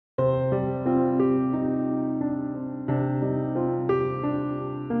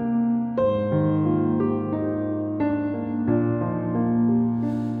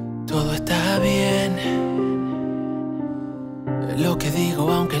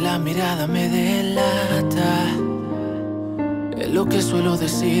la mirada me delata. Es lo que suelo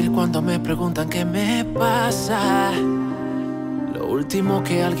decir cuando me preguntan qué me pasa. Lo último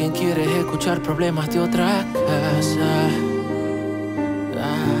que alguien quiere es escuchar problemas de otra casa.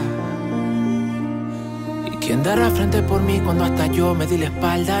 ¿Y quién dará frente por mí cuando hasta yo me di la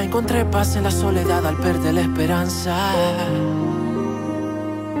espalda? Encontré paz en la soledad al perder la esperanza.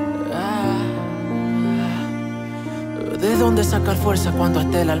 ¿De dónde sacar fuerza cuando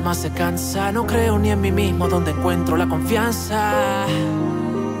hasta el alma se cansa? No creo ni en mí mismo, donde encuentro la confianza.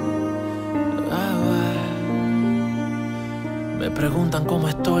 Me preguntan cómo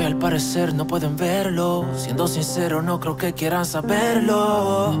estoy, al parecer no pueden verlo. Siendo sincero, no creo que quieran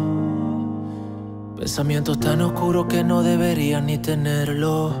saberlo. Pensamientos tan oscuros que no deberían ni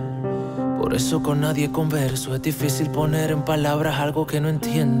tenerlo. Por eso con nadie converso. Es difícil poner en palabras algo que no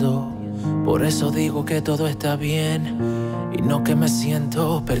entiendo. Por eso digo que todo está bien y no que me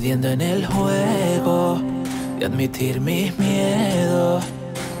siento perdiendo en el juego de admitir mis miedos.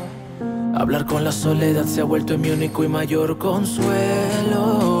 Hablar con la soledad se ha vuelto mi único y mayor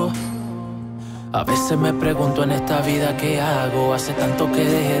consuelo. A veces me pregunto en esta vida qué hago. Hace tanto que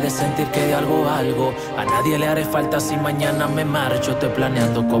dejé de sentir que de algo valgo. A nadie le haré falta si mañana me marcho. Estoy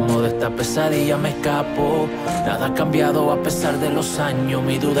planeando cómo de esta pesadilla me escapo. Nada ha cambiado a pesar de los años.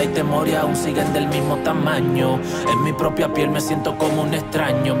 Mi duda y temor y aún siguen del mismo tamaño. En mi propia piel me siento como un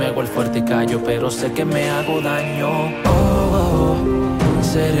extraño. Me hago el fuerte y callo, pero sé que me hago daño.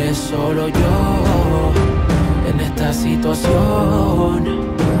 Seré solo yo en esta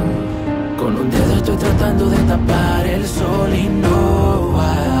situación. Con un dedo estoy tratando de tapar el sol y no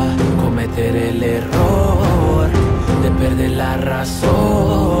cometer el error de perder la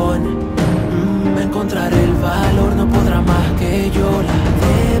razón. Encontrar el valor no podrá más que yo. La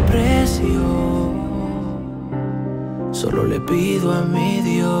depresión solo le pido a mi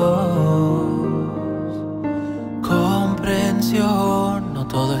Dios comprensión. No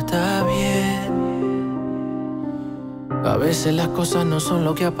todo está bien. A veces las cosas no son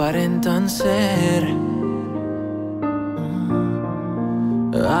lo que aparentan ser.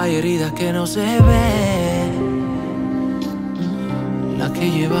 Hay heridas que no se ven, las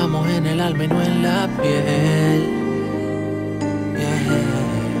que llevamos en el alma y no en la piel.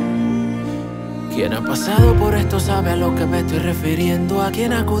 Quien ha pasado por esto sabe a lo que me estoy refiriendo. A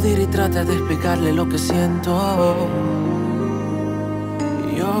quien acudir y trata de explicarle lo que siento.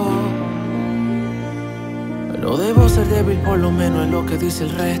 No debo ser débil, por lo menos es lo que dice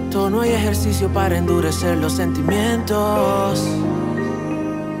el resto. No hay ejercicio para endurecer los sentimientos.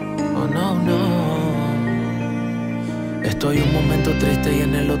 Oh, no, no. Estoy un momento triste y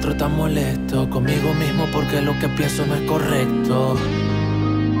en el otro tan molesto conmigo mismo porque lo que pienso no es correcto.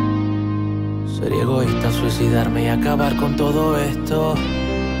 Sería egoísta suicidarme y acabar con todo esto.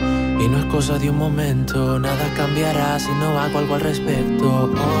 Y no es cosa de un momento, nada cambiará si no hago algo al respecto.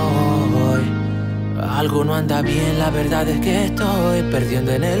 Hoy algo no anda bien, la verdad es que estoy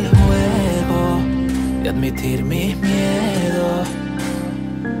perdiendo en el juego de admitir mis miedos.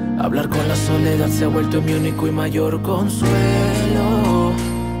 Hablar con la soledad se ha vuelto mi único y mayor consuelo.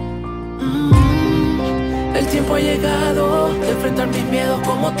 El tiempo ha llegado de enfrentar mis miedos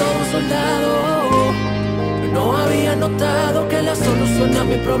como todo un soldado. No había notado que la solución a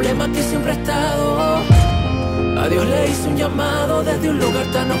mi problema aquí siempre ha estado. A Dios le hice un llamado desde un lugar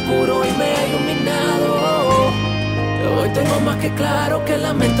tan oscuro y me ha iluminado. Hoy tengo más que claro que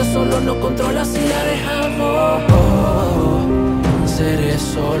la mente solo no controla si la dejamos. Seré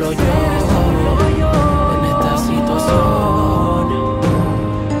solo yo en esta situación.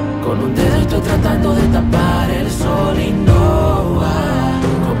 Con un dedo estoy tratando de tapar el sol y no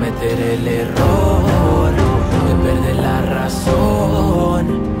cometer el error